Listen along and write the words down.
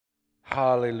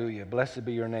Hallelujah. Blessed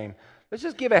be your name. Let's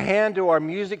just give a hand to our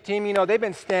music team. You know, they've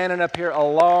been standing up here a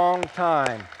long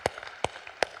time.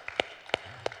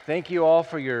 Thank you all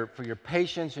for your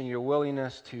patience and your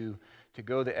willingness to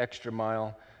go the extra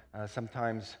mile.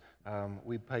 Sometimes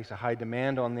we place a high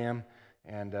demand on them,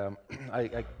 and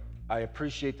I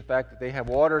appreciate the fact that they have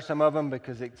water, some of them,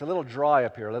 because it's a little dry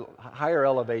up here, a little higher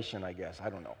elevation, I guess. I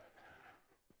don't know.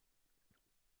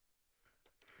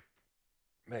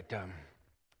 But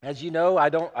as you know, I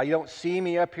don't see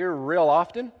me up here real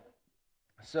often.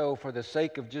 So for the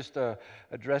sake of just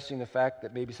addressing the fact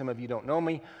that maybe some of you don't know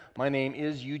me, my name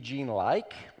is Eugene. I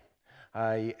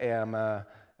am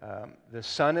the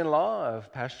son-in-law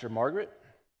of Pastor Margaret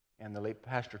and the late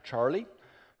Pastor Charlie.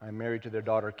 I'm married to their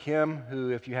daughter Kim,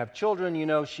 who, if you have children, you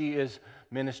know she is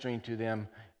ministering to them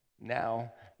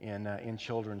now in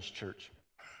children's church.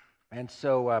 And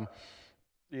so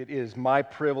it is my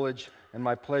privilege and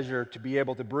my pleasure to be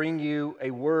able to bring you a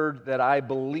word that I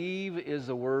believe is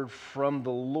a word from the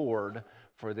Lord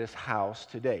for this house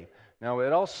today. Now,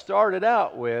 it all started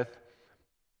out with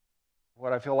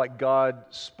what I feel like God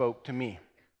spoke to me.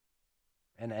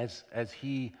 And as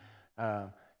He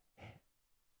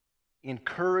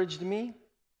encouraged me,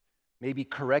 maybe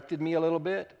corrected me a little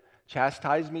bit,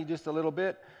 chastised me just a little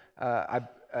bit,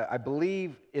 I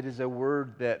believe it is a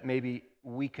word that maybe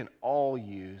we can all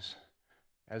use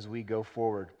as we go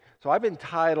forward. So I've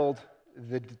entitled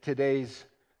today's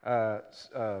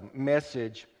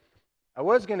message, I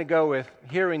was going to go with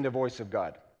hearing the voice of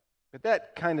God, but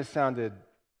that kind of sounded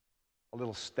a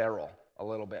little sterile a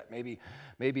little bit.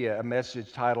 Maybe a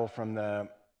message title from the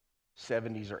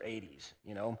 70s or 80s,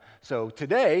 you know. So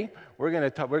today we're going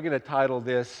to title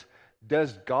this,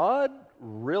 Does God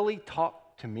Really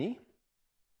Talk to Me?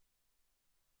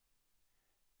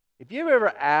 If you've ever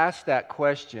asked that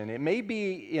question, it may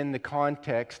be in the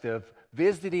context of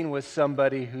visiting with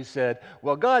somebody who said,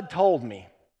 well, God told me.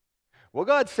 Well,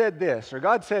 God said this, or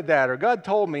God said that, or God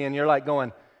told me, and you're like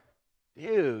going,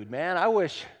 dude, man, I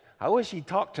wish He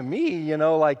talked to me, you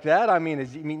know, like that. I mean,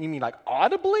 you mean like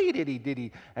audibly? Did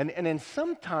he? And then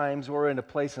sometimes we're in a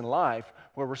place in life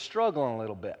where we're struggling a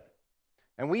little bit.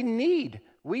 And we need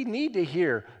to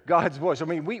hear God's voice. I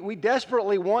mean, we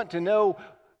desperately want to know,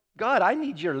 God, I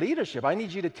need your leadership. I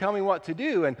need you to tell me what to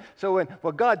do. And so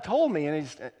when God told me, and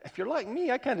if you're like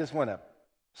me, I kind of just want to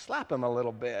slap him a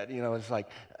little bit. You know, it's like,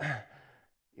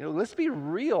 you know, let's be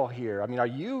real here. I mean, are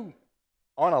you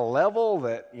on a level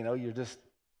that, you know, you're just,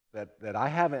 that I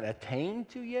haven't attained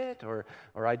to yet? Or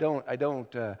I don't,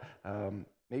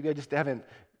 maybe I just haven't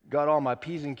got all my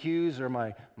P's and Q's, or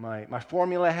my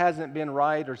formula hasn't been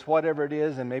right, or it's whatever it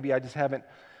is, and maybe I just haven't.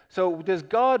 So does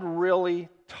God really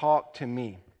talk to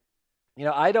me? You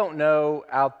know, I don't know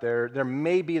out there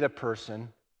may be the person,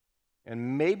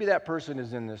 and maybe that person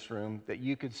is in this room, that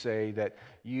you could say that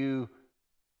you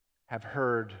have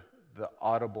heard the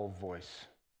audible voice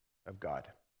of God.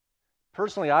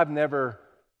 Personally, I've never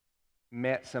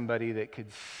met somebody that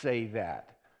could say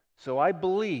that. So I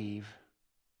believe,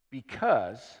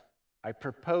 because I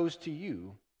propose to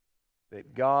you,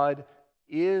 that God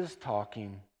is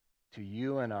talking to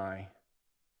you and I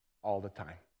all the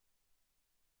time.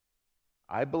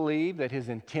 I believe that His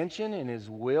intention and His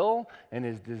will and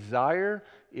His desire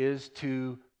is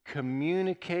to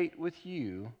communicate with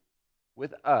you,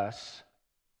 with us,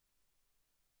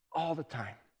 all the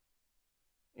time.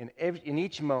 In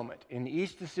each moment, in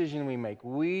each decision we make,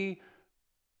 we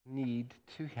need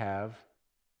to have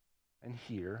and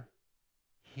hear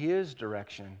His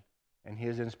direction and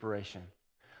His inspiration.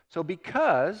 So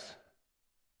because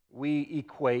we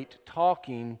equate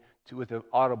talking with an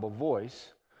audible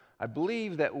voice, I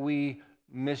believe that we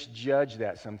misjudge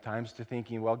that sometimes to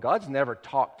thinking, well, God's never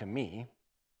talked to me.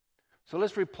 So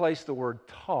let's replace the word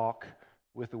talk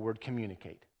with the word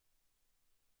communicate.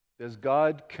 Does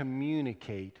God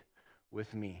communicate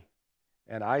with me?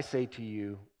 And I say to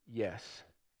you, yes.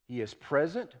 He is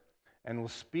present and will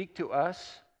speak to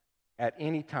us at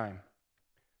any time,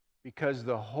 because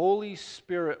the Holy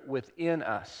Spirit within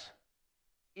us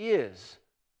is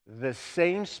the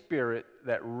same Spirit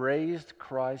that raised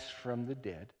Christ from the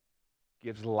dead,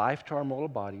 gives life to our mortal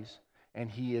bodies, and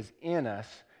He is in us,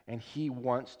 and He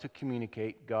wants to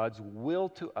communicate God's will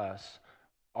to us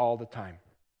all the time.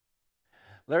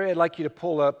 Larry, I'd like you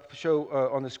to show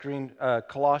on the screen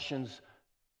Colossians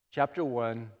chapter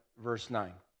 1, verse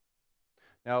 9.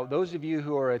 Now, those of you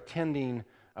who are attending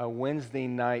Wednesday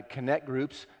night connect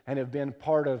groups and have been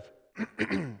part of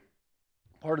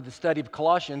the study of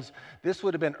Colossians, this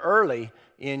would have been early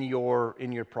in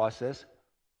your process.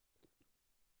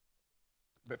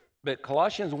 But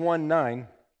Colossians 1:9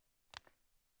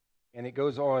 and it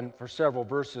goes on for several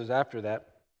verses after that.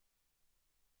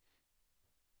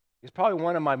 It's probably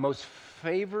one of my most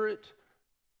favorite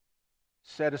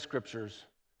set of scriptures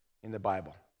in the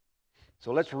Bible.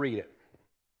 So let's read it.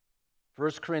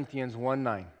 1 Corinthians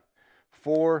 1:9.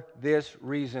 For this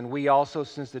reason, we also,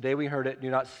 since the day we heard it,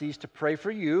 do not cease to pray for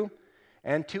you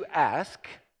and to ask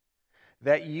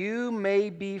that you may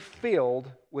be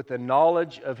filled with the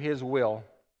knowledge of His will,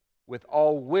 with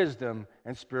all wisdom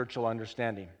and spiritual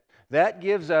understanding. That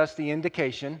gives us the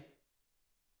indication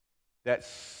that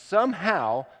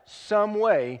somehow, some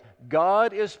way,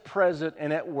 God is present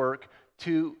and at work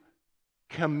to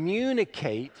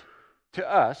communicate to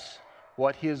us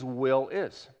what His will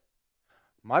is.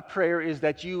 My prayer is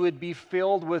that you would be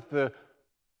filled with the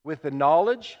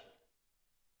knowledge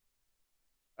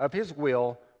of His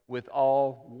will, with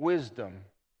all wisdom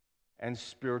and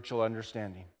spiritual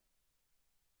understanding.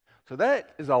 So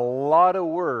that is a lot of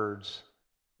words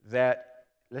that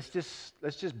let's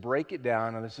just break it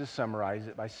down, and let's just summarize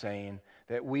it by saying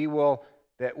that we will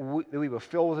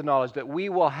fill with the knowledge, that we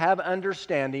will have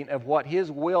understanding of what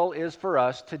His will is for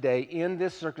us today in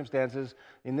this circumstance and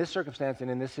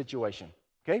in this situation.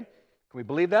 Okay? Can we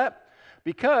believe that?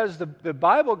 Because the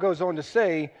Bible goes on to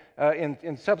say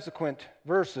in subsequent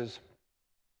verses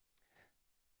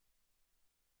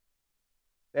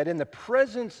that in the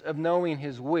presence of knowing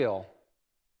His will,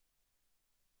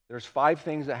 there's 5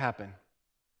 things that happen.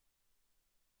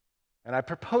 And I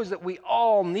propose that we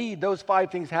all need those 5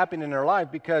 things happen in our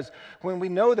life, because when we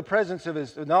know the presence of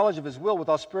the knowledge of His will with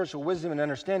all spiritual wisdom and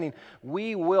understanding,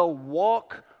 we will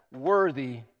walk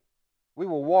worthy. We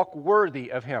will walk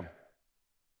worthy of Him.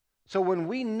 So when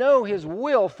we know His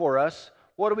will for us,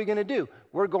 what are we going to do?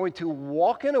 We're going to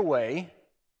walk in a way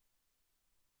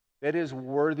that is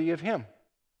worthy of Him.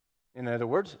 In other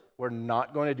words, we're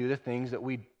not going to do the things that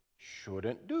we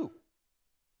shouldn't do.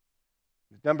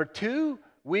 Number 2,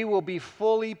 we will be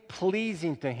fully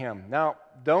pleasing to Him. Now,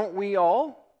 don't we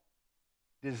all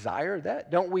desire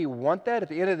that? Don't we want that? At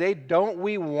the end of the day, don't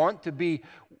we want to be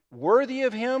worthy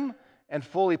of Him and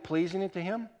fully pleasing to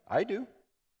Him? I do.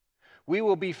 We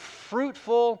will be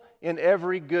fruitful in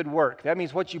every good work. That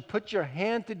means what you put your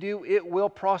hand to do, it will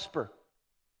prosper.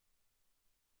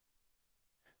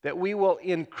 That we will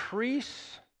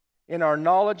increase in our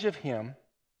knowledge of Him.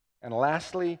 And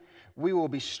lastly, we will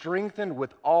be strengthened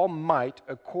with all might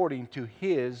according to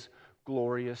His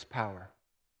glorious power.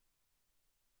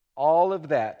 All of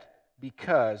that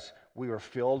because we were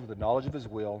filled with the knowledge of His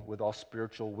will, with all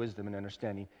spiritual wisdom and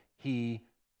understanding. He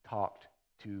talked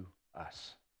to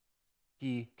us.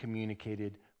 He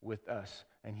communicated with us.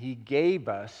 And He gave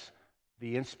us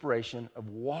the inspiration of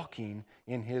walking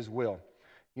in His will.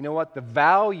 You know what? The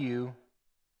value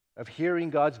of hearing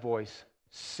God's voice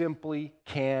simply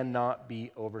cannot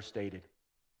be overstated.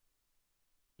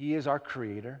 He is our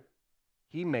Creator.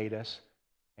 He made us,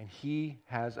 and He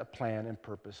has a plan and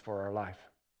purpose for our life.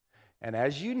 And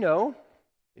as you know,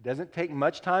 it doesn't take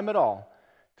much time at all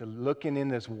to look in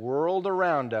this world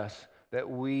around us that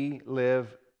we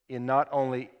live in not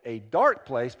only a dark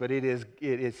place, but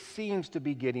it seems to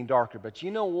be getting darker. But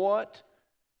you know what?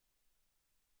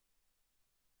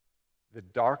 The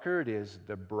darker it is,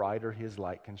 the brighter His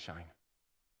light can shine.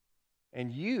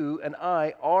 And you and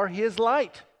I are His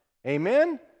light.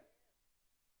 Amen?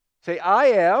 Say, I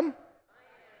am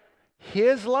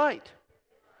His light.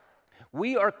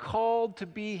 We are called to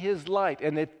be His light.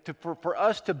 And for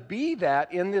us to be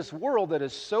that in this world that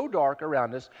is so dark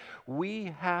around us,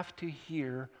 we have to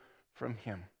hear from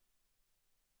Him.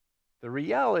 The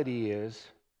reality is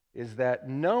that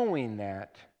knowing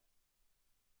that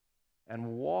and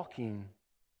walking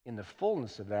in the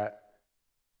fullness of that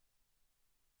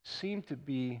seem to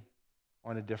be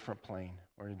on a different plane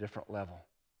or a different level.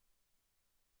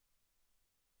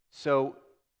 So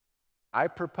I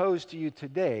propose to you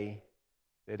today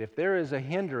that if there is a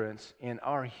hindrance in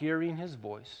our hearing His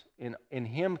voice, in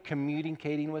Him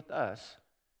communicating with us,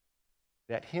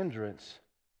 that hindrance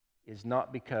is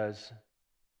not because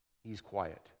He's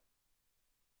quiet.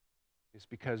 It's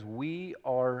because we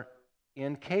are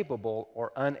incapable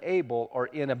or unable or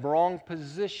in a wrong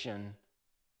position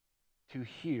to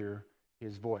hear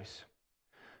His voice.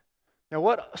 Now,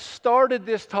 what started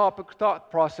this thought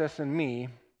process in me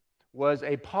was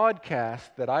a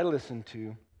podcast that I listened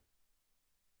to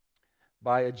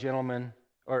by a gentleman,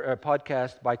 or a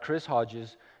podcast by Chris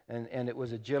Hodges, and it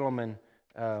was a gentleman.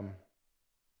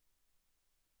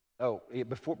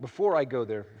 Before I go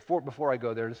there,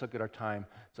 let's look at our time.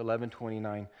 It's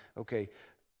 11:29. Okay,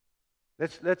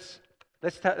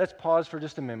 let's pause for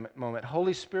just a moment.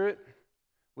 Holy Spirit,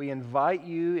 we invite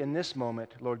You in this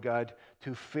moment, Lord God,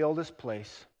 to fill this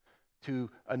place, to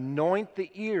anoint the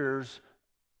ears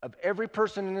of every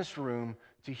person in this room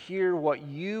to hear what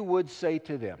you would say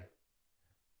to them.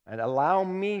 And allow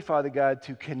me, Father God,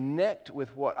 to connect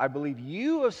with what I believe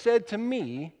you have said to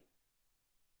me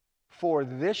for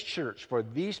this church, for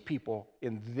these people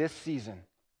in this season.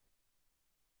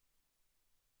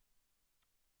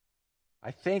 I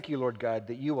thank you, Lord God,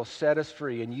 that you will set us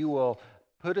free and you will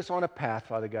put us on a path,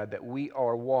 Father God, that we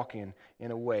are walking in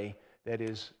a way that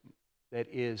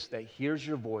hears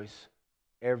your voice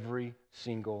every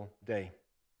single day.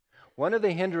 One of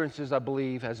the hindrances, I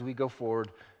believe, as we go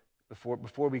forward,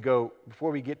 before we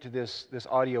get to this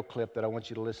audio clip that I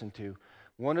want you to listen to,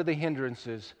 one of the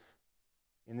hindrances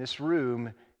in this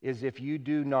room is if you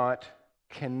do not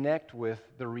connect with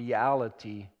the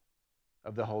reality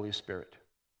of the Holy Spirit.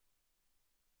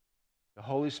 The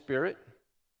Holy Spirit,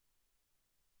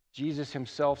 Jesus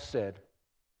himself said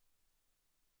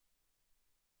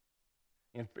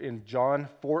in John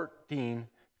 14,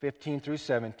 15 through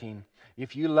 17,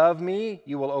 "If you love me,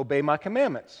 you will obey my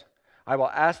commandments. I will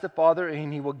ask the Father,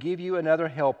 and he will give you another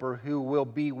helper who will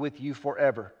be with you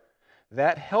forever.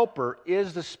 That helper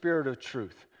is the Spirit of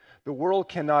truth. The world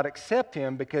cannot accept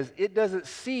him because it doesn't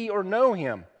see or know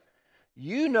him.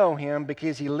 You know him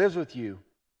because he lives with you,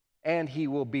 and he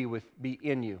will be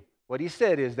in you." What he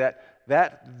said is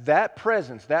that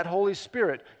presence, that Holy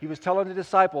Spirit, he was telling the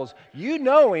disciples, you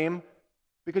know him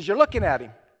because you're looking at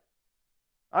him.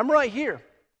 I'm right here.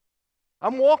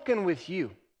 I'm walking with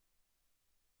you.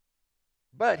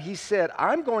 But he said,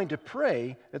 I'm going to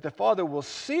pray that the Father will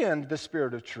send the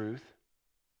Spirit of truth,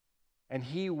 and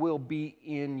he will be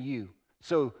in you.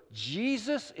 So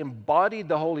Jesus embodied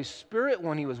the Holy Spirit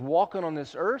when he was walking on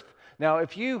this earth. Now,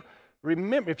 if you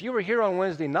remember, if you were here on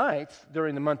Wednesday nights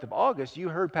during the month of August, you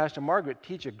heard Pastor Margaret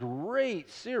teach a great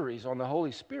series on the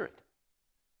Holy Spirit.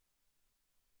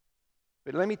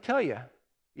 But let me tell you,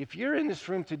 if you're in this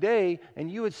room today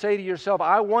and you would say to yourself,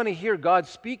 I want to hear God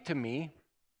speak to me,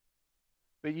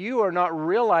 but you are not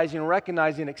realizing,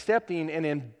 recognizing, accepting,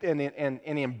 and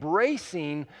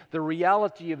embracing the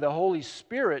reality of the Holy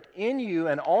Spirit in you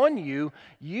and on you,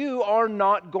 you are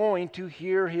not going to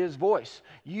hear his voice.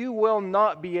 You will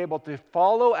not be able to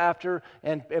follow after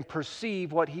and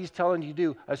perceive what he's telling you to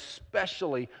do,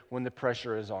 especially when the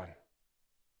pressure is on.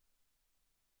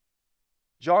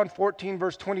 John 14,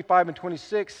 verse 25 and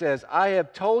 26 says, I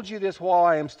have told you this while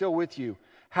I am still with you.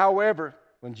 However,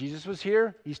 when Jesus was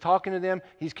here, he's talking to them,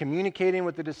 he's communicating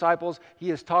with the disciples,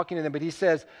 he is talking to them, but he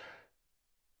says,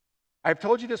 I've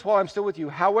told you this while I'm still with you.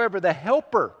 However, the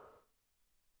Helper.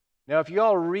 Now, if you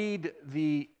all read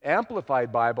the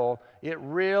Amplified Bible, it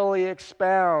really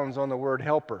expounds on the word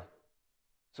helper.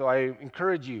 So I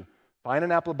encourage you, find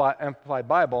an Amplified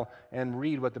Bible and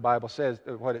read what the Bible says,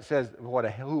 what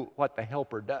the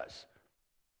Helper does.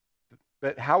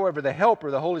 But however, the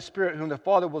Helper, the Holy Spirit, whom the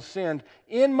Father will send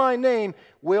in my name,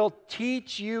 will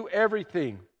teach you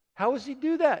everything. How does he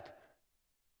do that?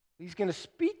 He's going to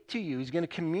speak to you. He's going to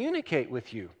communicate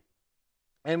with you.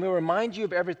 And will remind you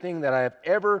of everything that I have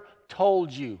ever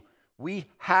told you. We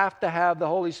have to have the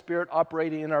Holy Spirit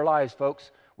operating in our lives,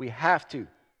 folks. We have to.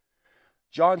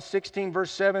 John 16, verse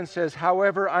 7 says,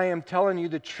 however, I am telling you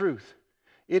the truth.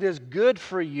 It is good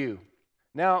for you.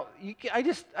 Now, I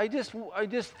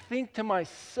just think to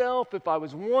myself, if I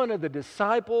was one of the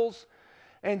disciples,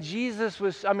 and Jesus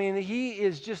was, he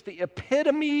is just the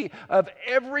epitome of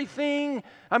everything.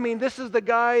 This is the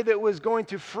guy that was going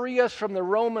to free us from the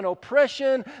Roman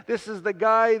oppression. This is the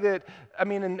guy that,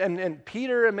 and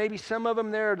Peter and maybe some of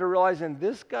them there are realizing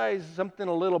this guy is something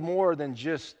a little more than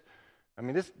just,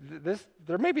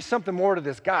 there may be something more to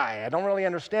this guy. I don't really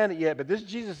understand it yet, but this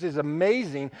Jesus is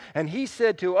amazing. And he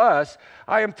said to us,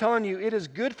 I am telling you, it is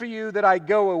good for you that I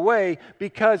go away,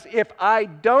 because if I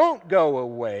don't go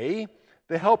away,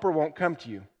 the Helper won't come to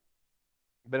you.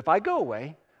 But if I go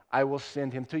away, I will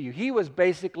send him to you. He was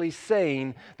basically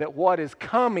saying that what is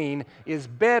coming is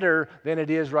better than it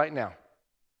is right now.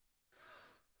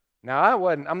 Now,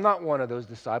 I'm not one of those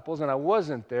disciples, and I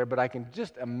wasn't there, but I can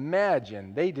just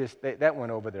imagine that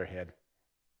went over their head.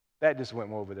 That just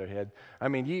went over their head.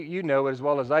 You know it as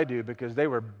well as I do, because they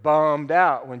were bummed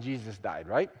out when Jesus died,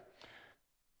 right?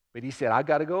 But he said, I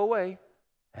got to go away,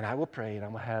 and I will pray, and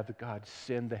I'm going to have God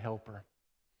send the Helper.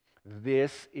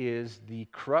 This is the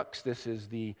crux, this is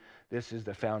the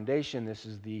foundation, this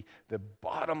is the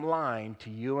bottom line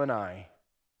to you and I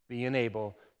being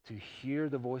able to hear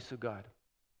the voice of God.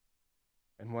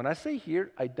 And when I say hear,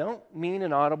 I don't mean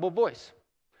an audible voice.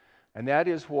 And that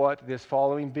is what this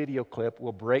following video clip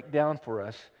will break down for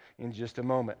us in just a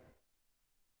moment.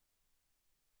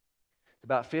 It's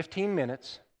about 15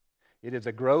 minutes. It is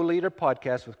a Grow Leader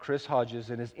podcast with Chris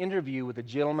Hodges and his interview with a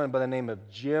gentleman by the name of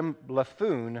Jim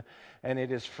Laffoon, and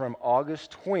it is from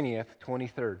August 20th,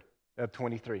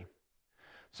 23.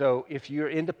 So if you're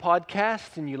into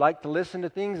podcasts and you like to listen to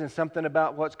things and something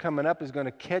about what's coming up is going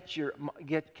to catch your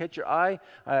eye,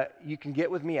 you can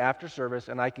get with me after service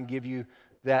and I can give you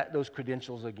those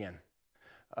credentials again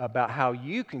about how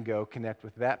you can go connect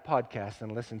with that podcast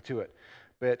and listen to it.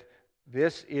 But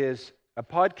this is a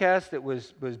podcast that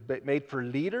was made for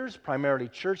leaders, primarily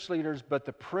church leaders, but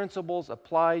the principles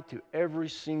apply to every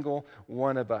single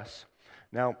one of us.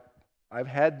 Now, I've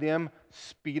had them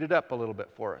speed it up a little bit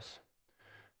for us.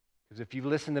 Because if you've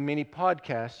listened to many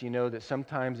podcasts, you know that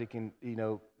sometimes it can,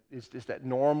 it's just that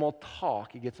normal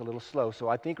talk, it gets a little slow. So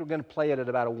I think we're going to play it at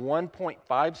about a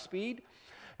 1.5 speed.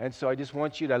 And so I just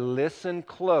want you to listen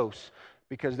close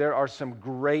because there are some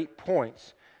great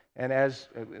points. And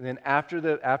then after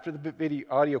the video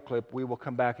audio clip, we will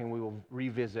come back and we will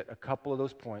revisit a couple of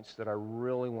those points that I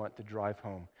really want to drive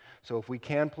home. So if we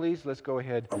can, please, let's go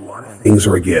ahead. A lot of things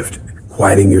are a gift.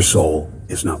 Quieting your soul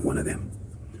is not one of them.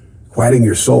 Quieting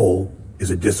your soul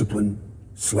is a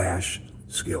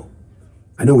discipline/skill.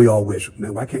 I know we all wish,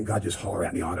 man, why can't God just holler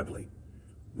at me audibly?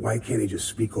 Why can't he just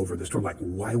speak over the storm? Like,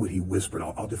 why would he whisper? And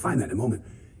I'll define that in a moment.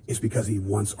 It's because he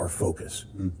wants our focus.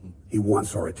 He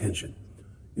wants our attention.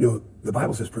 The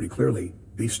Bible says pretty clearly,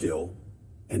 be still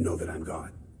and know that I'm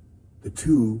God. The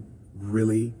two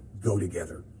really go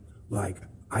together. Like,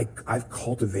 I've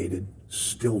cultivated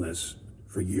stillness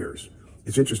for years.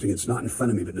 It's interesting, it's not in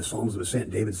front of me, but in the Psalms of Ascent,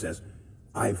 David says,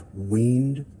 I've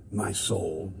weaned my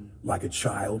soul like a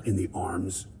child in the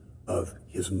arms of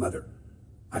his mother.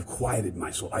 I've quieted my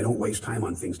soul. I don't waste time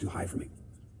on things too high for me.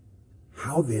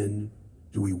 How then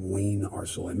do we wean our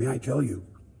soul? And may I tell you,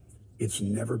 it's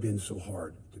never been so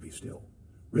hard to be still,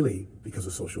 really, because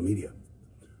of social media.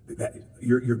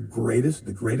 The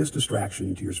greatest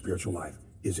distraction to your spiritual life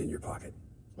is in your pocket.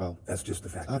 Well, that's just the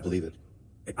fact. I believe it.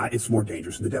 It's more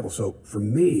dangerous than the devil. So for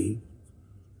me,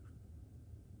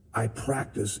 I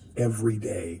practice every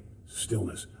day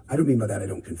stillness. I don't mean by that I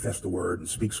don't confess the word and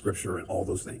speak scripture and all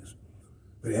those things.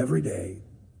 But every day,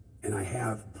 and I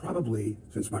have probably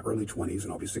since my early 20s,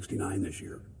 and I'll be 69 this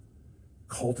year,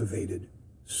 cultivated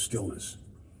stillness.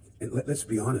 And let's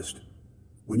be honest,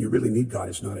 when you really need God,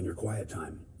 it's not in your quiet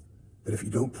time. But if you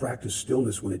don't practice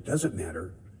stillness when it doesn't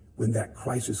matter, when that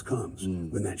crisis comes,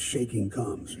 when that shaking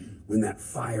comes, when that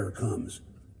fire comes,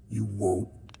 you won't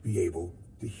be able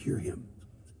to hear him.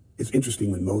 It's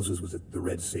interesting when Moses was at the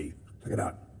Red Sea. Check it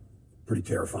out. Pretty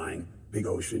terrifying. Big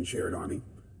ocean, shared army.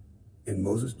 And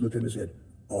Moses looked at him and said,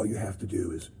 all you have to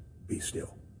do is be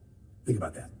still. Think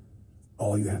about that.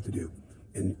 All you have to do.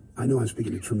 And I know I'm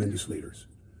speaking to tremendous leaders.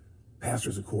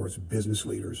 Pastors, of course, business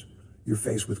leaders. You're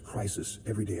faced with crisis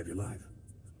every day of your life.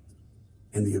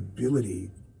 And the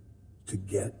ability to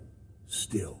get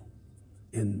still.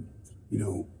 And,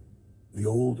 the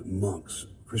old monks,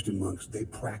 Christian monks, they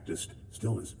practiced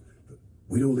stillness. But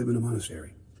we don't live in a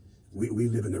monastery. We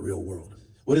live in the real world.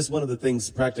 What is one of the things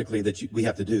practically that we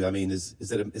have to do? I mean, is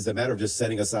it a matter of just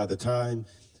setting aside the time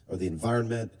or the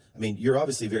environment? I mean, you're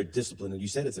obviously very disciplined, and you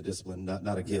said it's a discipline,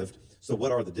 not a gift. So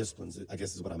what are the disciplines, I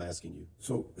guess is what I'm asking you.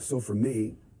 So for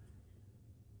me,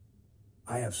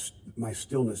 my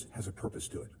stillness has a purpose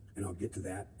to it, and I'll get to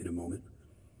that in a moment.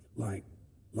 Like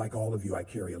all of you, I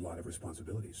carry a lot of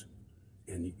responsibilities.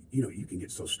 And, you can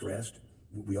get so stressed.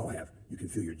 We all have. You can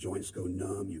feel your joints go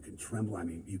numb. You can tremble. I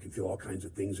mean, you can feel all kinds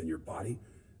of things in your body.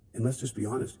 And let's just be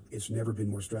honest, it's never been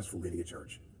more stressful leading a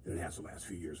church than it has the last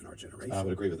few years in our generation. I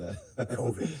would agree with that.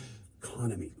 COVID,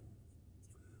 economy,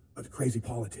 the crazy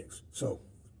politics. So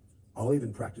I'll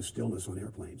even practice stillness on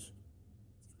airplanes.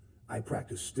 I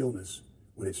practice stillness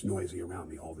when it's noisy around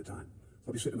me all the time. So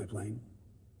I'll be sitting in my plane,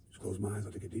 just close my eyes,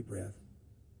 I'll take a deep breath,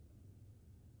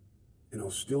 and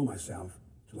I'll still myself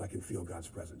till I can feel God's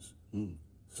presence.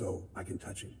 So I can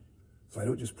touch him. So I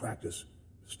don't just practice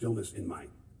stillness in my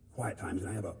quiet times, and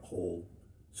I have a whole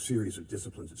series of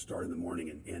disciplines that start in the morning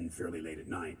and end fairly late at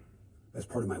night. That's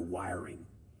part of my wiring.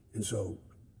 And so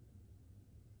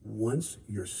once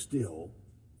you're still,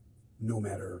 no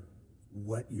matter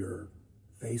what you're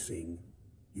facing,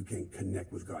 you can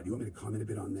connect with God. You want me to comment a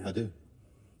bit on that? I do.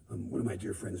 One of my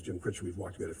dear friends, Jim Critcher, we've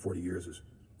walked together 40 years,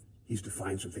 he's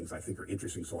defined some things I think are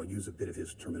interesting, so I'll use a bit of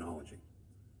his terminology.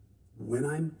 When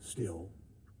I'm still,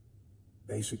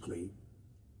 basically,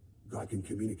 God can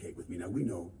communicate with me. Now, we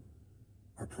know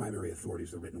our primary authority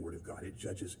is the written word of God. It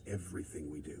judges everything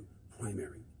we do,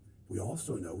 primary. We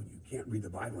also know you can't read the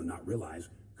Bible and not realize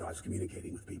God's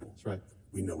communicating with people. That's right.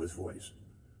 We know his voice.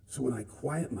 So when I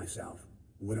quiet myself,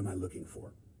 what am I looking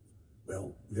for?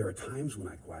 Well, there are times when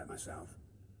I quiet myself.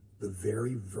 The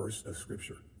very verse of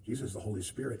Scripture, Jesus, the Holy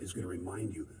Spirit, is going to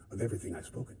remind you of everything I've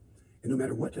spoken. And no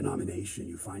matter what denomination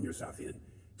you find yourself in,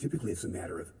 typically it's a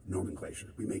matter of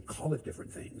nomenclature. We may call it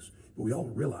different things, but we all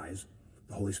realize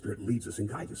the Holy Spirit leads us and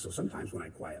guides us. So sometimes when I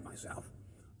quiet myself,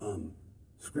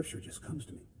 Scripture just comes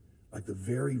to me, like the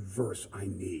very verse I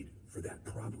need for that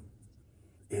problem.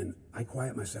 And I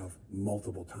quiet myself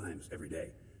multiple times every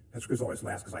day. That scripture always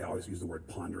lasts because I always use the word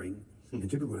pondering. And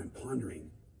typically when I'm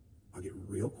pondering, I'll get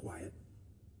real quiet.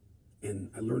 And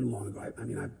I learned long ago, I've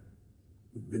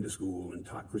been to school and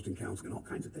taught Christian counseling and all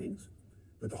kinds of things,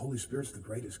 but the Holy Spirit's the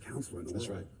greatest counselor in the world.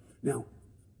 That's right. Now,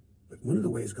 but one of the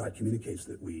ways God communicates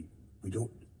that we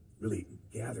don't really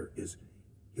gather is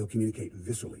he'll communicate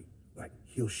viscerally, like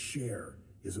he'll share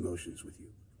his emotions with you.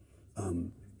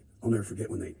 I'll never forget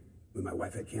when my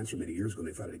wife had cancer many years ago and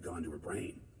they thought it had gone to her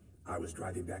brain. I was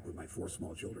driving back with my 4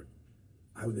 small children.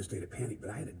 I was in a state of panic, but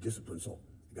I had a disciplined soul.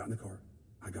 I got in the car,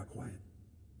 I got quiet.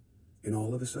 And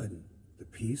all of a sudden, the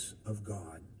peace of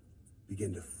God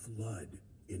began to flood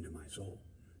into my soul.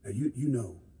 Now, you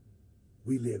know,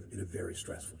 we live in a very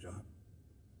stressful job.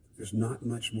 There's not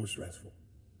much more stressful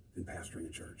than pastoring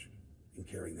a church and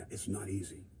carrying that. It's not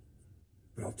easy.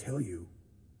 But I'll tell you,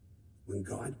 when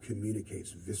God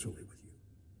communicates viscerally with you,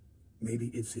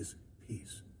 maybe it's his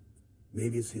peace.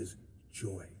 Maybe it's his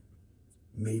joy.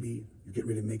 Maybe you're getting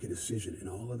ready to make a decision and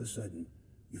all of a sudden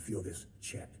you feel this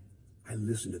check. I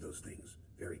listen to those things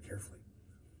very carefully.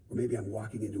 Or maybe I'm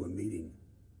walking into a meeting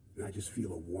and I just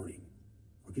feel a warning.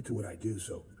 I'll get to what I do.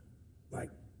 So, let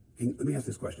me ask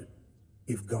this question.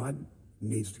 If God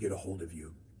needs to get a hold of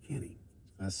you, can he?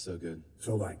 That's so good.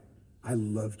 So, I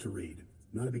love to read.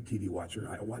 I'm not a big TV watcher.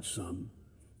 I watch some,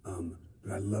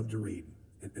 but I love to read.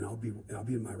 And I'll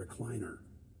be in my recliner,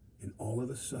 and all of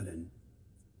a sudden,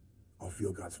 I'll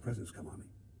feel God's presence come on me.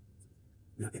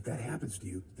 Now, if that happens to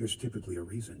you, there's typically a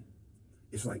reason.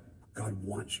 It's like God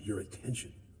wants your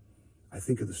attention. I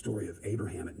think of the story of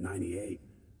Abraham at 98.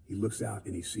 He looks out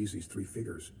and he sees these 3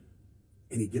 figures,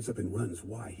 and he gets up and runs.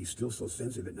 Why? He's still so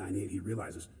sensitive at 98. He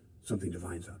realizes something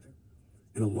divine's out there.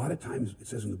 And a lot of times, it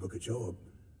says in the book of Job,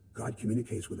 God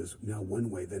communicates with us now one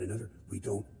way, then another. We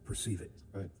don't perceive it.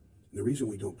 Right. And the reason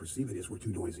we don't perceive it is we're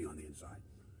too noisy on the inside.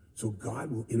 So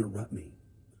God will interrupt me.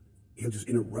 He'll just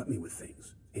interrupt me with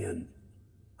things. And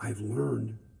I've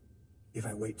learned if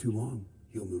I wait too long,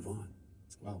 he'll move on.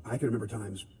 Wow. I can remember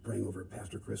times praying over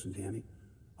Pastor Chris and Tammy.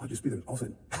 I'll just be there. All of a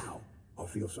sudden, pow, I'll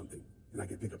feel something. And I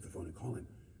can pick up the phone and call him.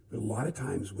 But a lot of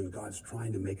times when God's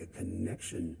trying to make a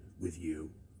connection with you,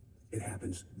 it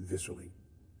happens viscerally.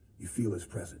 You feel his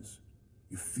presence.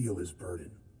 You feel his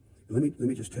burden. And let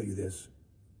me just tell you this,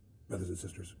 brothers and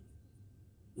sisters.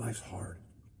 Life's hard.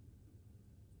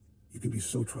 You can be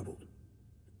so troubled.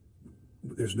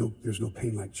 There's no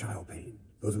pain like child pain.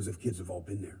 Those of us who have kids have all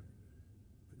been there.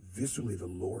 But viscerally, the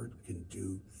Lord can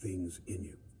do things in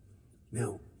you.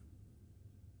 Now,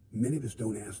 many of us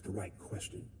don't ask the right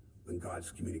question when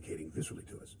God's communicating viscerally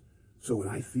to us. So when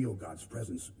I feel God's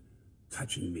presence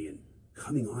touching me and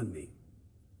coming on me,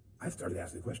 I've started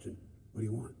asking the question, what do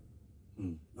you want?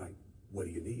 Like, what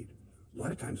do you need? A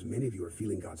lot of times, many of you are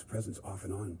feeling God's presence off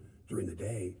and on during the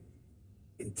day,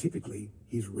 and typically,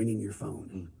 he's ringing your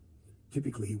phone.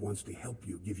 Typically, he wants to help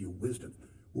you, give you wisdom.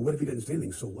 Well, what if he doesn't say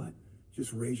anything? So what?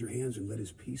 Just raise your hands and let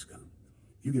his peace come.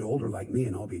 If you get older like me,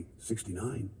 and I'll be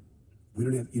 69, you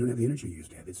don't have the energy you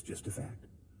used to have. It's just a fact.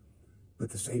 But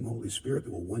the same Holy Spirit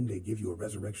that will one day give you a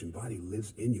resurrection body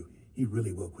lives in you. He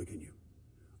really will quicken you.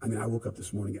 I mean, I woke up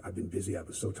this morning, I've been busy, I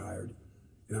was so tired,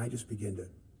 and I just began to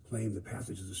claim the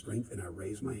passages of strength, and I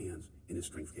raised my hands, and his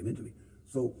strength came into me.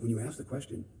 So when you ask the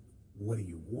question, what do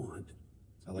you want?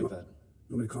 I like that.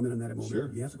 You want me to comment on that a moment? Sure.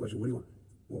 You ask the question, what do you want?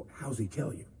 Well, how's he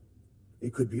tell you?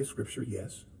 It could be a scripture,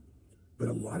 yes, but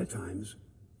a lot of times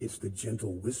it's the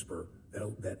gentle whisper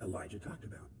that Elijah talked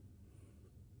about.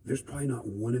 There's probably not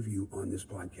one of you on this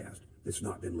podcast that's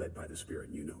not been led by the Spirit,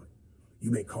 and you know it.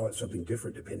 You may call it something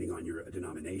different depending on your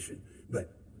denomination,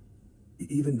 but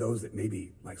even those that may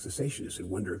be like cessationists and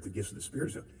wonder if the gifts of the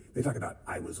Spirit, they talk about,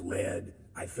 I was led,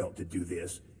 I felt to do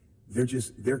this.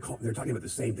 They're talking about the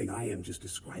same thing I am, just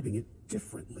describing it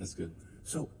differently. That's good.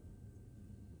 So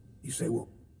you say, well,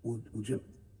 Jim,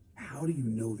 how do you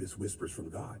know this whispers from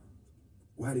God?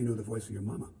 Well, how do you know the voice of your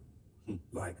mama?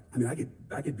 Like, I mean,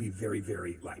 I could be very,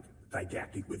 very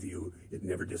didactic with you. It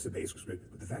never disobeys scripture.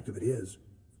 But the fact of it is,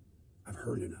 I've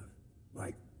heard enough.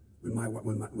 Like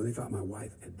when they thought my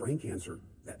wife had brain cancer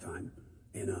that time,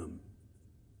 and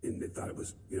they thought it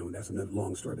was, that's another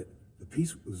long story, but the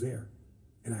peace was there,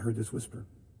 and I heard this whisper: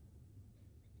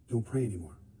 "Don't pray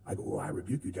anymore." I go, "Oh, I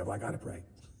rebuke you, devil. I gotta pray."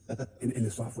 And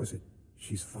the soft voice said,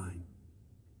 she's fine.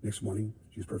 Next morning,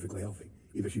 she was perfectly healthy.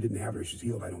 Either she didn't have it or she's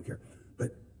healed, I don't care.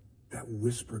 But that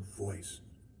whispered voice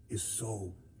is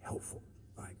so helpful.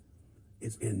 Like,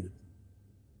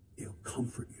 it'll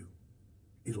comfort you.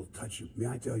 It'll touch you. May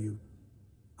I tell you,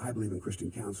 I believe in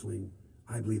Christian counseling.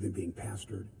 I believe in being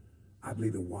pastored. I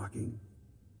believe in walking.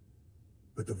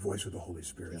 But the voice of the Holy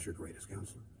Spirit is your greatest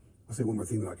counselor. I'll say one more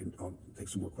thing, I'll take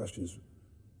some more questions.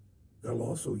 That'll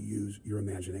also use your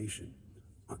imagination.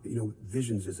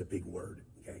 Visions is a big word,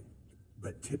 okay?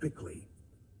 But typically,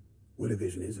 what a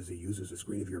vision is it uses a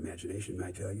screen of your imagination. May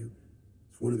I tell you?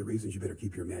 It's one of the reasons you better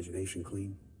keep your imagination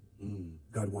clean.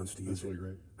 God wants to use it. That's really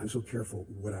great. I'm so careful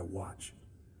what I watch.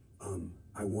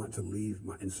 I want to leave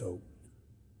and so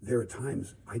there are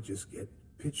times I just get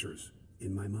pictures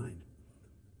in my mind.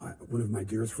 One of my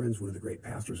dearest friends, one of the great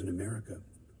pastors in America,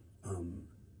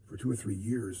 for 2 or 3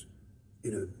 years,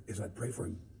 as I'd pray for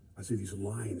him, I see these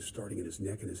lines starting in his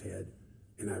neck and his head,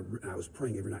 and I was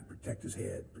praying every night, protect his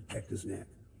head, protect his neck.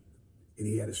 And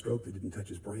he had a stroke that didn't touch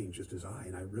his brain, just his eye.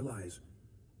 And I realized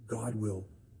God will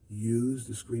use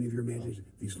the screen of your imagination,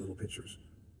 these little pictures.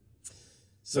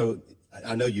 So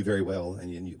I know you very well,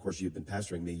 and of course you've been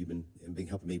pastoring me. You've been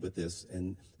helping me with this,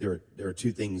 and there are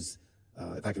two things.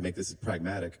 If I can make this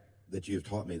pragmatic, that you have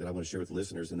taught me that I want to share with the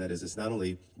listeners, and that is, it's not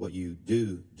only what you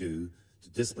do to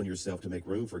discipline yourself to make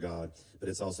room for God, but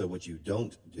it's also what you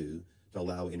don't do to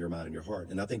allow in your mind and your heart.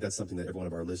 And I think that's something that every one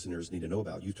of our listeners need to know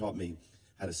about. You've taught me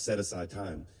how to set aside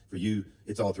time. For you,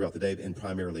 it's all throughout the day and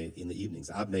primarily in the evenings.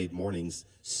 I've made mornings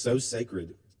so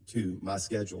sacred to my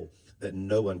schedule that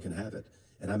no one can have it.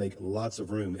 And I make lots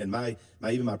of room. And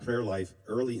even my prayer life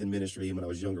early in ministry and when I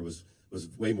was younger was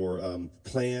way more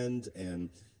planned and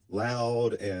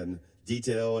loud and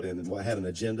detailed, and I had an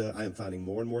agenda. I am finding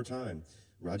more and more time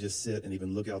where I just sit and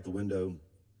even look out the window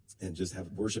and just have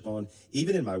worship on.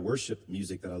 Even in my worship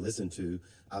music that I listen to,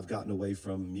 I've gotten away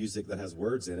from music that has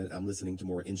words in it. I'm listening to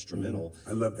more instrumental.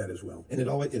 I love that as well. And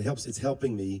it helps. It's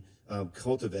helping me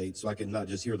cultivate, so I can not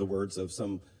just hear the words of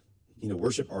some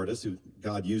worship artists who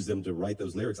God used them to write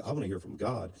those lyrics. I want to hear from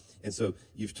God. And so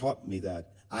you've taught me that.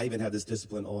 I even have this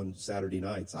discipline on Saturday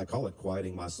nights. I call it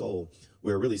quieting my soul,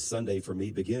 where really Sunday for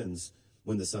me begins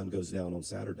when the sun goes down on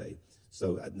Saturday.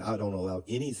 So I don't allow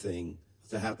anything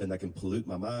to happen that can pollute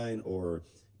my mind or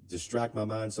distract my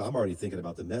mind. So I'm already thinking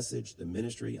about the message, the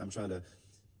ministry. I'm trying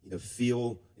to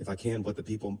feel, if I can, what the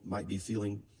people might be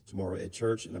feeling tomorrow at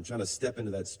church. And I'm trying to step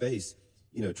into that space,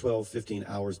 12, 15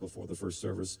 hours before the first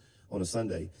service on a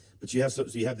Sunday. But you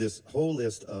have this whole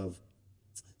list of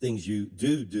things you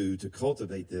do to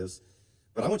cultivate this.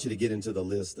 But I want you to get into the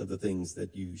list of the things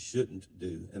that you shouldn't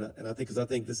do. And I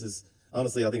think this is,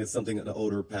 honestly, I think it's something that an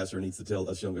older pastor needs to tell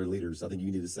us younger leaders. I think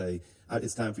you need to say,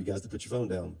 it's time for you guys to put your phone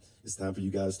down. It's time for you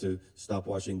guys to stop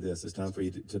watching this. It's time for you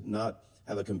to not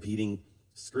have a competing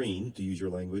screen, to use your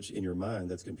language, in your mind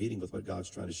that's competing with what God's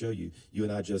trying to show you. You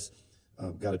and I just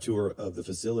got a tour of the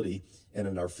facility, and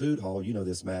in our food hall, you know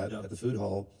this, Matt, at the food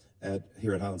hall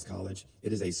here at Highlands College,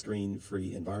 it is a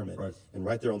screen-free environment. Right. And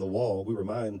right there on the wall, we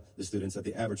remind the students that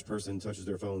the average person touches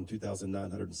their phone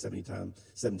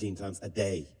 2,917 times a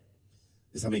day.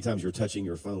 Is how many times you're touching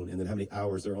your phone, and then how many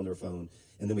hours they're on their phone.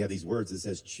 And then we have these words that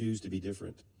says, choose to be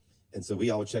different. And so we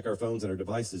all check our phones and our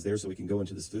devices there so we can go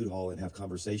into this food hall and have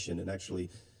conversation and actually,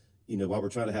 while we're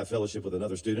trying to have fellowship with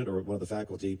another student or one of the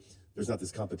faculty, there's not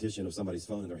this competition of somebody's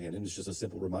phone in their hand. And it's just a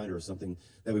simple reminder of something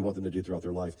that we want them to do throughout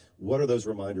their life. What are those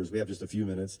reminders? We have just a few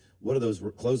minutes. What are those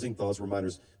closing thoughts,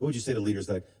 reminders? What would you say to leaders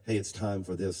that, hey, it's time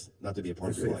for this not to be a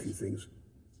part of your life? A few things.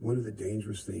 One of the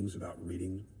dangerous things about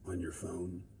reading on your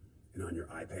phone and on your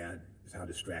iPad is how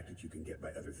distracted you can get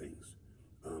by other things.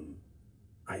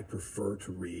 I prefer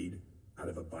to read out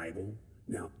of a Bible.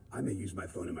 Now, I may use my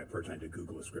phone in my prayer time to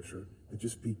Google a scripture, but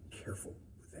just be careful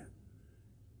with that.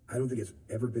 I don't think it's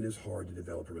ever been as hard to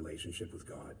develop a relationship with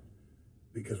God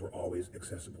because we're always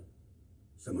accessible.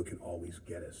 Someone can always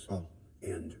get us. Oh.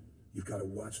 And you've got to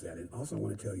watch that. And also I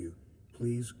want to tell you,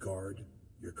 please guard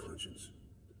your conscience.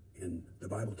 And the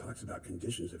Bible talks about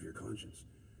conditions of your conscience.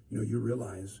 You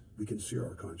realize we can sear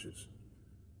our conscience.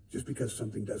 Just because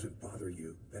something doesn't bother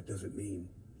you, that doesn't mean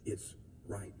it's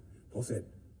right. Paul said,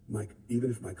 Mike,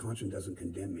 even if my conscience doesn't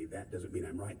condemn me, that doesn't mean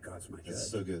I'm right. God's my judge.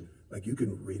 That's so good. Like you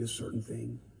can read a certain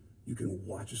thing, you can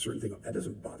watch a certain thing. That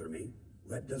doesn't bother me.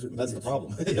 That doesn't. That's the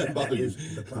problem. That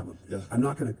is the problem. Yeah. I'm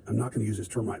not gonna use this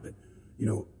term right, but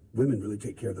women really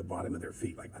take care of the bottom of their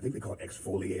feet. Like I think they call it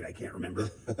exfoliate. I can't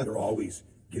remember. They're always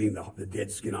getting the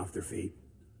dead skin off their feet.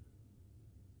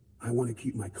 I want to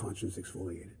keep my conscience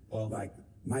exfoliated. Well, like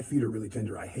my feet are really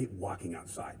tender. I hate walking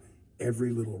outside.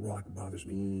 every little rock bothers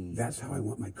me. That's how I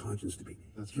want my conscience to be.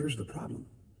 Here's the problem.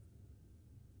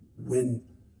 When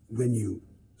you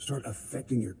start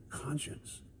affecting your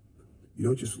conscience, you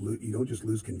don't just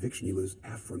lose conviction, you lose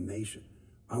affirmation.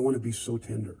 I want to be so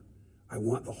tender. I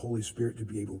want the Holy Spirit to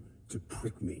be able to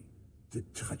prick me, to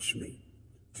touch me,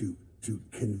 to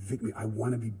convict me. I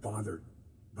want to be bothered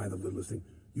by the littlest thing.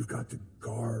 You've got to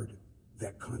guard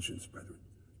that conscience, brethren.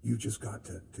 You've just got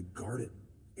to guard it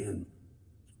and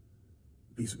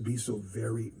be so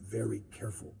very, very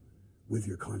careful with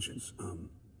your conscience.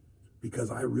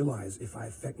 Because I realize if I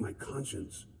affect my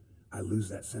conscience, I lose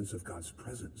that sense of God's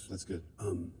presence. That's good.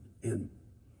 And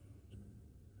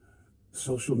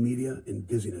social media and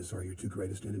busyness are your two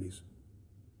greatest enemies.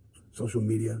 Social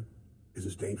media is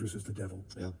as dangerous as the devil.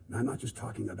 Yeah. And I'm not just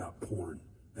talking about porn.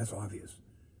 That's obvious.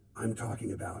 I'm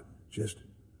talking about just,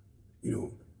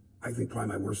 I think probably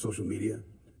my worst social media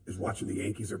is watching the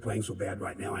Yankees. They're playing so bad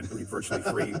right now. I'm pretty virtually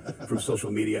free from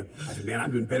social media. I said, man,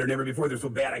 I'm doing better than ever before. They're so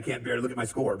bad I can't bear to look at my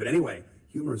score. But anyway,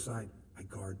 humor aside, I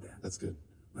guard that. That's good.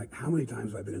 Like how many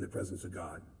times have I been in the presence of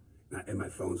God and my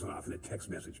phone's on off and a text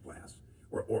message blasts?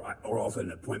 Or all of a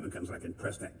sudden an appointment comes and I can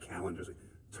press that calendar. Say,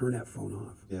 turn that phone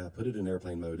off. Yeah, put it in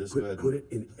airplane mode. Just go ahead. Put it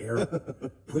in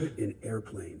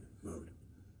airplane mode.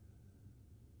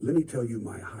 Let me tell you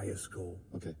my highest goal.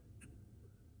 Okay.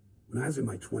 When I was in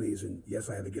my 20s, and yes,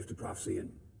 I have a gift of prophecy,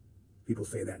 and people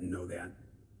say that and know that,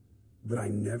 but I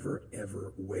never,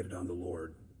 ever waited on the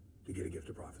Lord to get a gift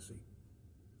of prophecy.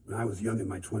 When I was young in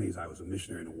my 20s, I was a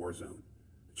missionary in a war zone.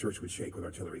 The church would shake with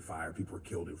artillery fire. People were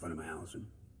killed in front of my house, and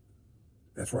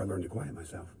that's where I learned to quiet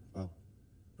myself. Wow.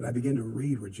 But I began to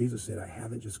read where Jesus said, I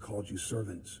haven't just called you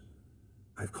servants,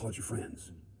 I've called you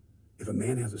friends. If a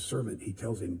man has a servant, he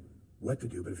tells him what to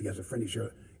do, but if he has a friend, he shares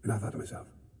it. And I thought to myself,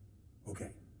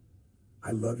 okay,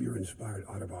 I love your inspired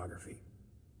autobiography,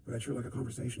 but I'd sure like a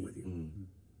conversation with you. Mm-hmm.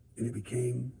 And it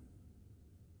became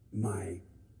my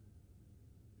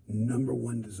number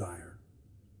one desire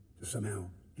to somehow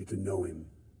get to know him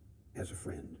as a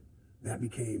friend. That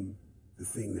became the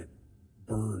thing that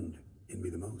burned in me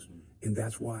the most. And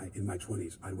that's why in my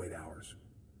 20s, I'd wait hours.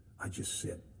 I'd just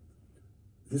sit.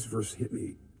 This verse hit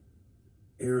me.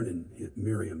 Aaron and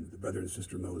Miriam, the brother and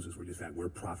sister Moses, were just that. We're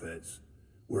prophets.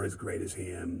 We're as great as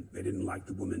him. They didn't like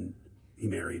the woman he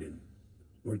married. And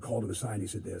the Lord called him aside and he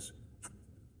said this,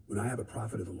 when I have a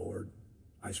prophet of the Lord,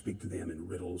 I speak to them in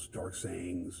riddles, dark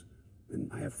sayings.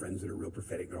 And I have friends that are real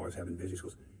prophetic. They're always having visions. He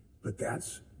goes, but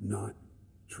that's not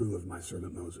true of my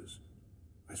servant Moses.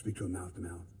 I speak to him mouth to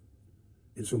mouth.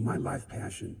 And so my life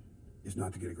passion is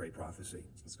not to get a great prophecy.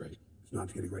 That's great. It's not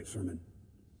to get a great sermon.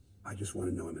 I just want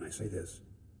to know him. And I say this,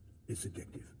 it's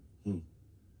addictive.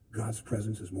 God's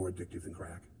presence is more addictive than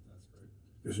crack. That's great.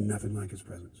 There's nothing like his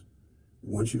presence.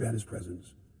 Once you've had his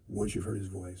presence, once you've heard his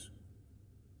voice,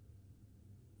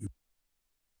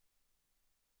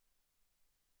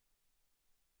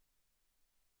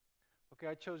 Okay,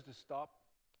 I chose to stop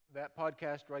that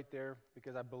podcast right there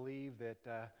because I believe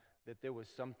that there was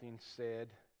something said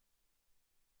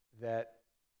that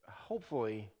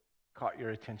hopefully caught your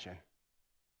attention.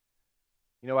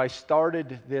 I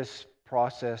started this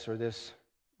process or this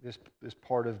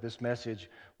part of this message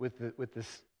with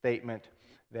this statement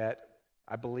that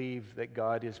I believe that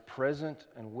God is present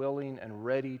and willing and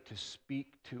ready to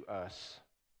speak to us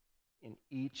in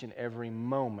each and every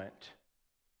moment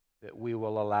that we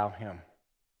will allow him.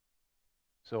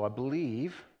 So I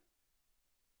believe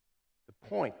the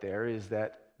point there is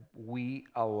that we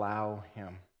allow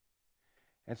him.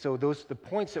 And so the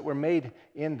points that were made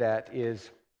in that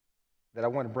I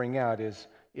want to bring out is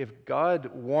if God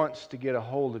wants to get a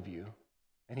hold of you,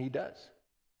 and he does,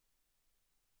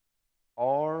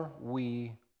 are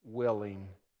we willing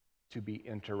to be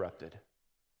interrupted?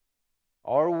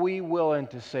 Are we willing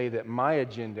to say that my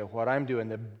agenda, what I'm doing,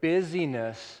 the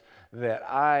busyness that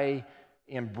I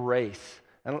embrace,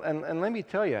 and let me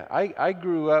tell you, I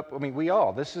grew up, we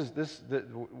all, this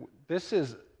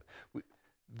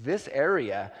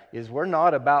area is we're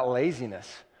not about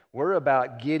laziness. We're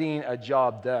about getting a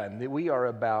job done. We are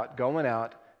about going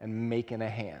out and making a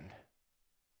hand.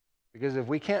 Because if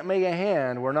we can't make a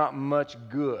hand, we're not much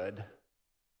good,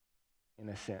 in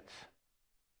a sense.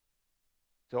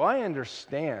 So I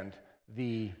understand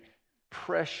the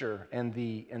pressure and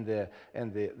the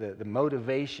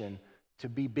motivation to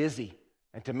be busy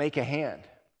and to make a hand.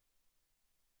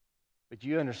 But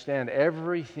you understand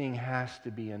everything has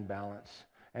to be in balance.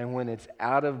 And when it's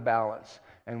out of balance,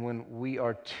 and when we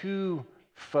are too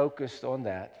focused on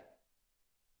that,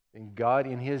 then God,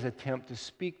 in his attempt to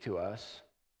speak to us,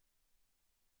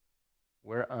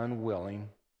 we're unwilling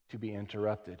to be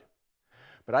interrupted.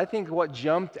 But I think what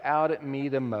jumped out at me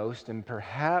the most, and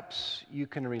perhaps you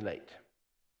can relate,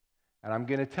 and I'm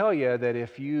going to tell you that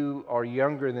if you are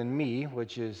younger than me,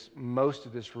 which is most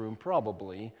of this room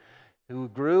probably, who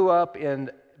grew up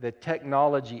in the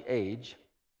technology age,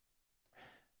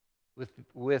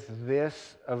 with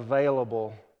this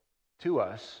available to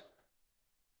us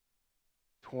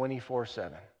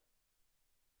 24/7,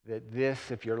 that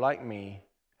this, if you're like me,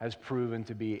 has proven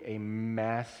to be a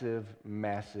massive,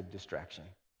 massive distraction.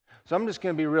 So I'm just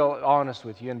going to be real honest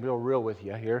with you and real with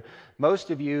you here.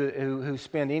 Most of you who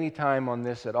spend any time on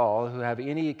this at all, who have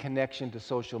any connection to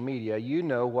social media, you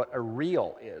know what a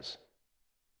reel is.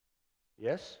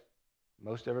 Yes?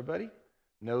 Most everybody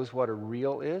knows what a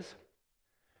reel is.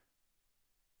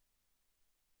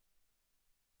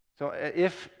 So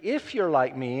if you're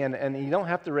like me, and you don't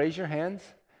have to raise your hands,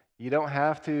 you don't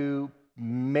have to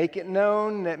make it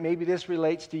known that maybe this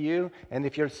relates to you, and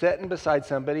if you're sitting beside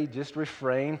somebody, just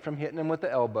refrain from hitting them with the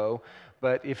elbow.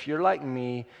 But if you're like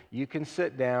me, you can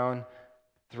sit down,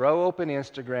 throw open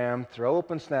Instagram, throw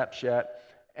open Snapchat,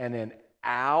 and an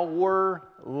hour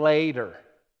later,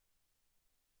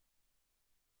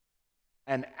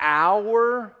 I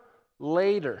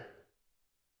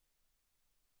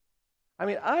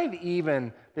mean, I've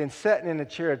even been sitting in a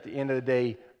chair at the end of the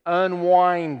day,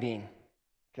 unwinding,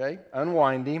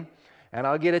 and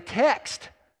I'll get a text.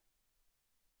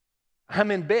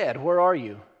 I'm in bed, where are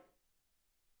you?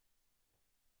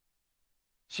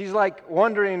 She's like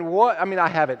wondering what, I mean, I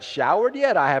haven't showered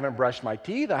yet, I haven't brushed my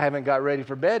teeth, I haven't got ready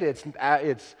for bed, it's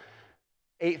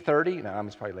 8:30, no,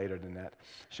 it's probably later than that,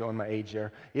 showing my age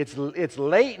there. It's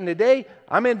late in the day,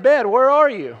 I'm in bed, where are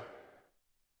you?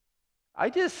 I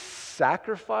just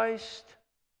sacrificed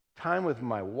time with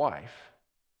my wife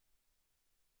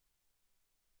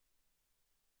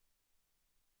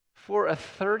for a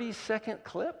 30-second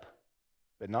clip,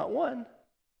 but not one,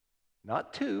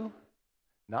 not two,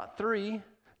 not three,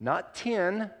 not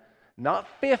 10, not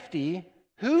 50,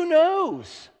 who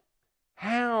knows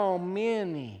how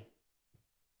many.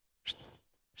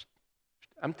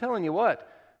 I'm telling you what,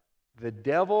 the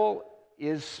devil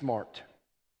is smart.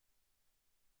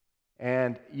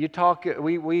 And you talk,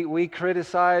 we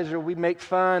criticize or we make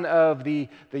fun of the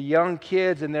young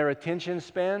kids and their attention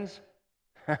spans.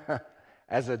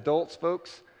 As adults,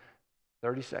 folks,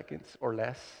 30 seconds or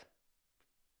less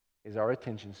is our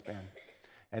attention span.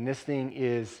 And this thing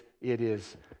it's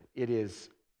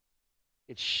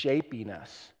shaping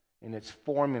us and it's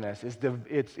forming us.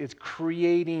 It's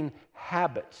creating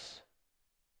habits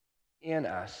in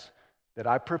us that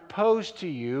I propose to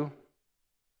you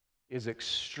is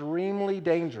extremely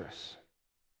dangerous.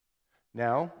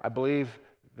 Now, I believe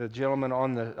the gentleman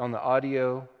on the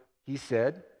audio, he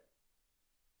said,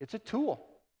 it's a tool,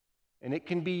 and it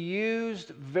can be used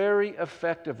very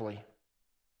effectively.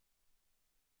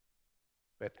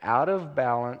 But out of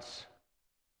balance,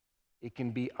 it can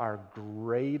be our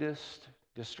greatest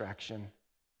distraction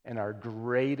and our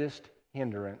greatest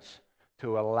hindrance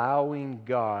to allowing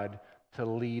God to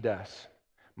lead us.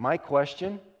 My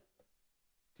question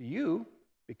to you,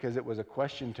 because it was a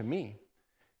question to me,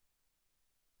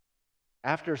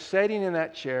 after sitting in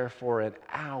that chair for an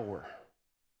hour,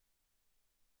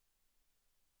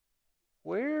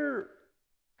 where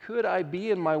could I be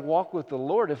in my walk with the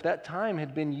Lord if that time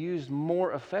had been used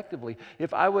more effectively?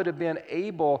 If I would have been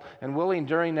able and willing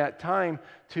during that time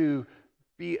to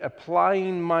be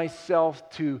applying myself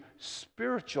to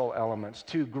spiritual elements,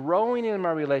 to growing in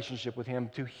my relationship with Him,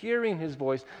 to hearing His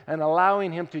voice and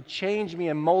allowing Him to change me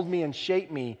and mold me and shape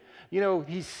me. You know,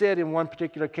 he said in one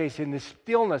particular case, in his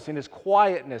stillness, in his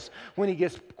quietness, when he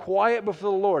gets quiet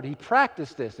before the Lord, he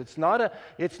practiced this. It's not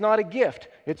a gift,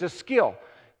 it's a skill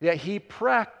that he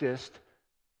practiced.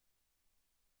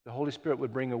 The Holy Spirit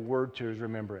would bring a word to his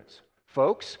remembrance.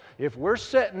 Folks, if we're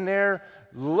sitting there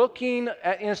looking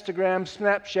at Instagram,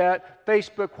 Snapchat,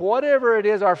 Facebook, whatever it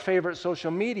is, our favorite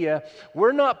social media,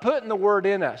 we're not putting the word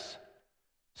in us.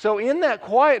 So in that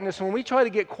quietness, when we try to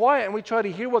get quiet and we try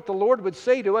to hear what the Lord would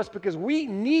say to us because we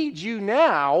need you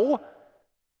now,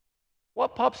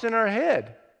 what pops in our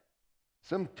head?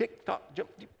 Some TikTok,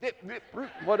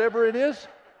 whatever it is.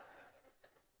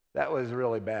 That was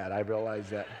really bad. I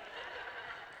realized that.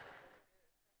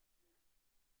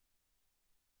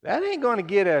 That ain't going to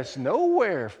get us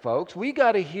nowhere, folks. We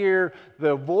got to hear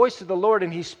the voice of the Lord,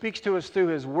 and He speaks to us through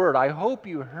His Word. I hope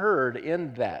you heard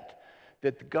in that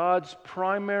God's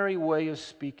primary way of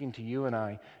speaking to you and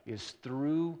I is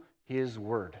through His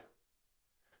Word.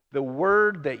 The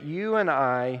Word that you and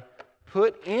I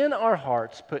put in our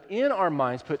hearts, put in our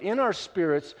minds, put in our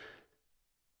spirits,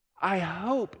 I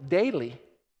hope daily.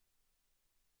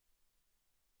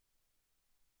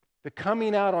 the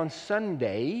coming out on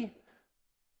Sunday,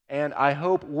 and I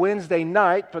hope Wednesday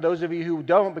night, for those of you who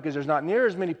don't, because there's not near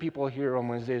as many people here on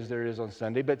Wednesday as there is on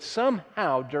Sunday, but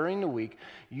somehow during the week,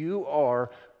 you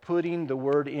are putting the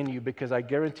Word in you, because I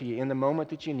guarantee you, in the moment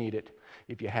that you need it,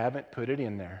 if you haven't put it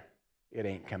in there, it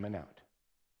ain't coming out.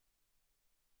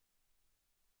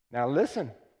 Now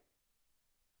listen,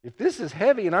 if this is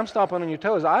heavy and I'm stomping on your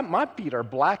toes, my feet are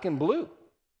black and blue.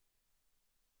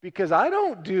 Because I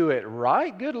don't do it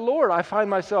right. Good Lord, I find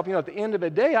myself, at the end of the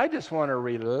day, I just want to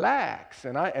relax.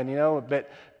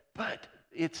 But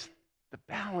it's the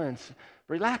balance.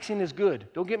 Relaxing is good.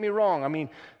 Don't get me wrong. I mean,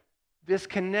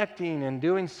 disconnecting and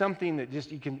doing something that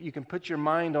just you can put your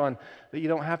mind on that you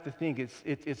don't have to think.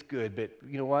 It's good. But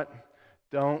you know what?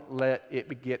 Don't let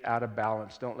it get out of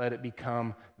balance. Don't let it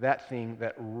become that thing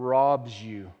that robs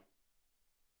you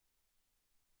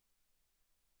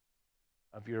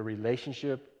of your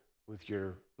relationship with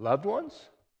your loved ones,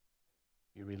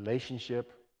 your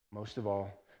relationship, most of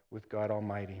all, with God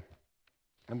Almighty.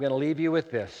 I'm going to leave you with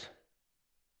this.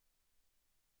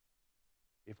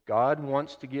 If God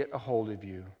wants to get a hold of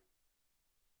you,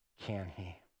 can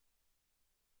He?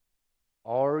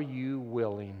 Are you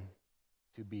willing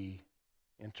to be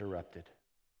interrupted?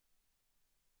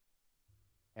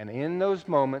 And in those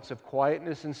moments of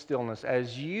quietness and stillness,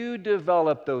 as you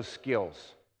develop those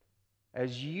skills,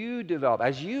 as you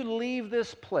leave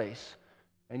this place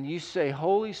and you say,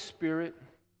 Holy Spirit,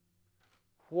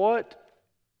 what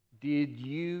did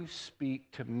you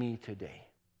speak to me today?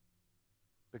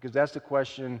 Because that's the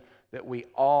question that we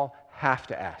all have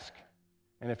to ask.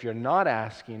 And if you're not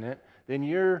asking it, then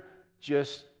you're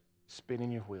just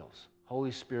spinning your wheels.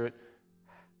 Holy Spirit,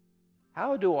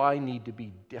 how do I need to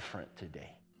be different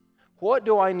today? What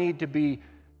do I need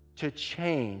to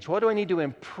change? What do I need to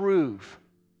improve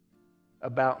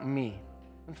about me?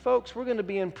 And folks, we're going to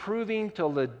be improving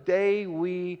till the day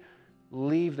we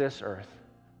leave this earth.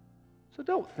 So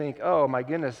don't think, oh my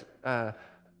goodness,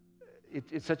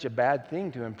 it's such a bad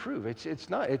thing to improve. It's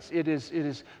not. It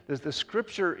is. The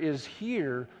Scripture is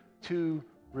here to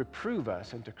reprove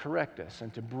us and to correct us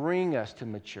and to bring us to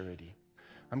maturity.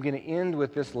 I'm going to end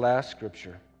with this last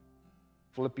scripture,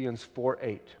 Philippians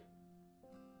 4:8.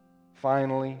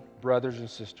 Finally, brothers and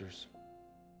sisters,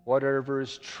 whatever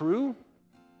is true,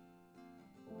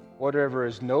 whatever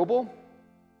is noble,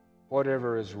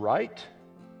 whatever is right,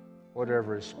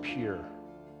 whatever is pure,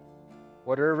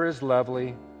 whatever is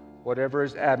lovely, whatever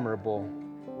is admirable,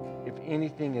 if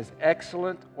anything is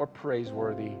excellent or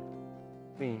praiseworthy,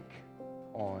 think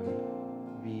on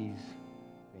these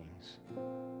things.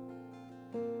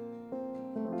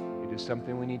 It is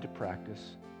something we need to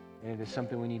practice, and it is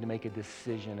something we need to make a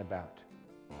decision about.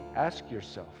 Ask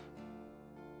yourself,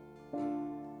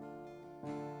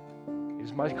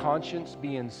 is my conscience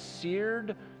being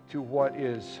seared to what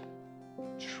is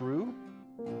true,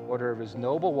 whatever is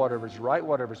noble, whatever is right,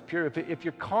 whatever is pure? If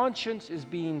your conscience is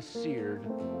being seared,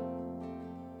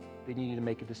 then you need to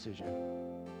make a decision.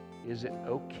 Is it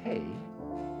okay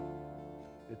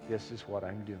that this is what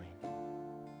I'm doing?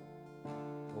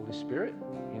 Holy Spirit,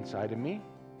 inside of me,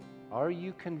 are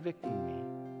you convicting me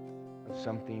of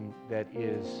something that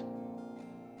is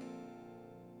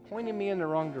pointing me in the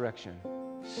wrong direction,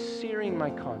 searing my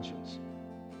conscience,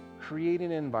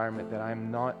 creating an environment that I'm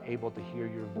not able to hear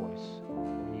your voice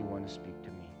when you want to speak to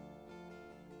me?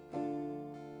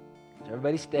 So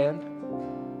everybody stand.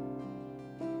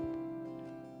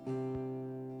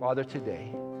 Father,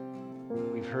 today,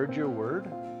 we've heard your word,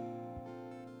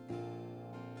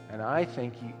 and I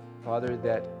thank you, Father,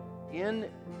 that in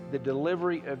the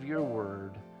delivery of your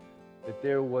word, that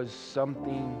there was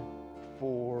something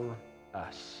for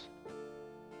us.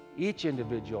 Each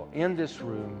individual in this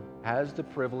room has the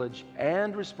privilege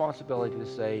and responsibility to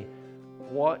say,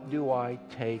 what do I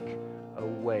take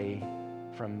away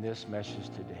from this message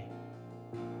today?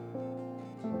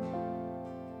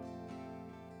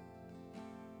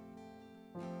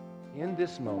 In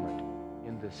this moment,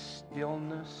 in the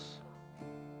stillness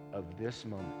of this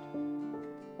moment,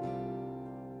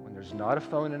 when there's not a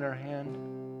phone in our hand,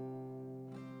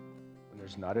 when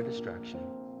there's not a distraction,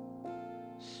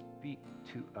 speak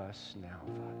to us now,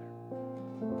 Father.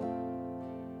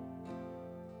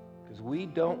 Because we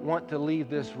don't want to leave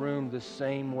this room the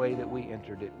same way that we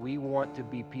entered it. We want to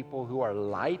be people who are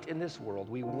light in this world.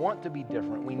 We want to be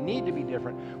different. We need to be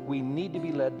different. We need to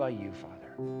be led by you,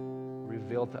 Father.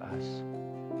 Reveal to us.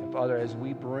 And Father, as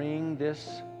we bring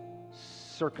this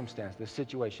circumstance, this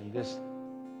situation, this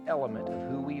element of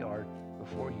who we are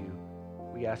before you,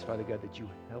 we ask, Father God, that you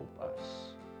help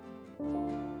us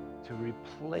to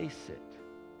replace it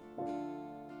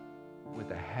with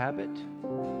a habit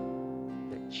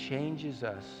that changes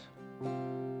us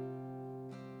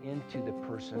into the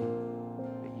person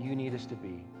that you need us to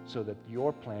be so that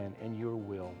your plan and your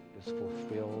will is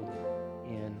fulfilled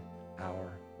in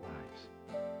our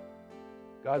lives.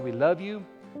 God, we love you.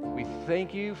 We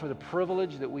thank you for the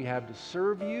privilege that we have to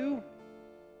serve you.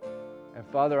 And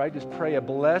Father, I just pray a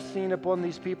blessing upon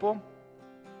these people.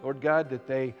 Lord God, that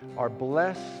they are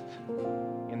blessed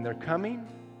in their coming,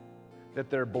 that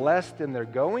they're blessed in their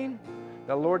going,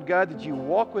 that, Lord God, that you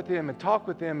walk with them and talk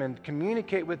with them and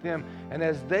communicate with them. And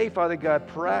as they, Father God,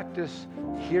 practice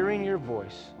hearing your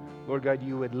voice, Lord God,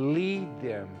 you would lead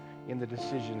them in the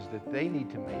decisions that they need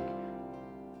to make.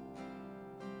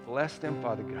 Bless them,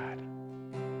 Father God,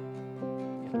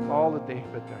 in all that they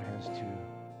put their hands to.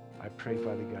 I pray,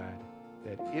 Father God,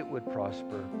 that it would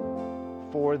prosper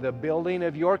for the building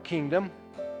of your kingdom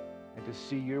and to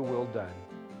see your will done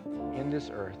in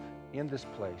this earth, in this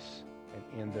place,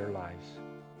 and in their lives.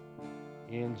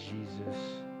 In Jesus'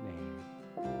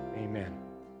 name, amen.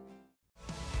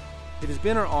 It has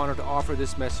been our honor to offer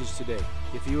this message today.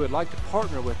 If you would like to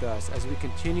partner with us as we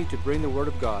continue to bring the Word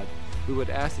of God, we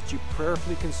would ask that you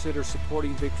prayerfully consider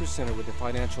supporting Victory Center with a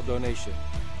financial donation.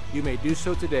 You may do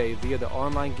so today via the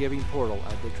online giving portal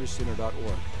at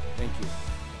victorycenter.org. Thank you.